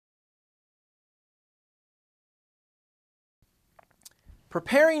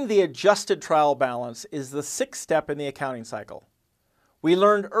Preparing the adjusted trial balance is the sixth step in the accounting cycle. We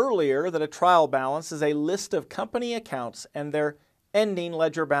learned earlier that a trial balance is a list of company accounts and their ending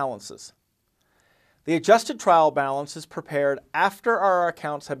ledger balances. The adjusted trial balance is prepared after our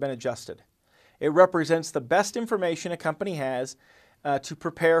accounts have been adjusted. It represents the best information a company has to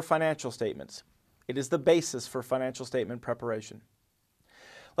prepare financial statements. It is the basis for financial statement preparation.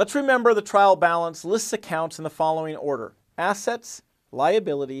 Let's remember the trial balance lists accounts in the following order: assets,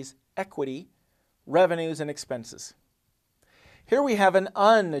 liabilities, equity, revenues, and expenses. Here we have an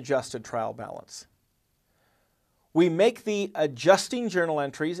unadjusted trial balance. We make the adjusting journal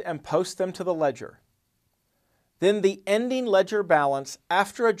entries and post them to the ledger. Then the ending ledger balance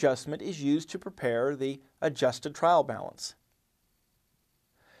after adjustment is used to prepare the adjusted trial balance.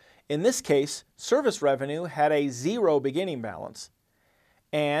 In this case, service revenue had a zero beginning balance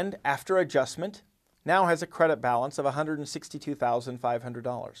and, after adjustment, now has a credit balance of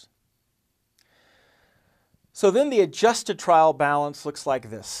 $162,500. So then the adjusted trial balance looks like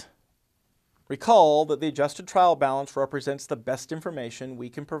this. Recall that the adjusted trial balance represents the best information we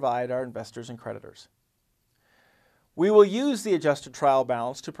can provide our investors and creditors. We will use the adjusted trial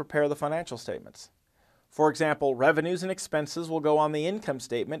balance to prepare the financial statements. For example, revenues and expenses will go on the income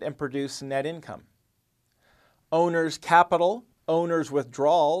statement and produce net income. Owner's capital, owner's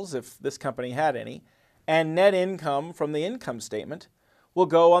withdrawals, if this company had any, and net income from the income statement will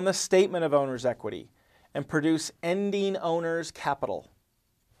go on the statement of owner's equity and produce ending owner's capital.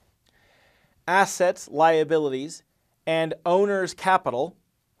 Assets, liabilities, and owner's capital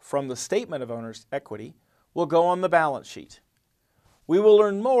from the statement of owner's equity will go on the balance sheet. We will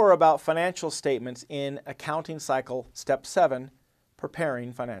learn more about financial statements in Accounting Cycle Step 7,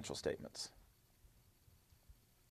 Preparing Financial Statements.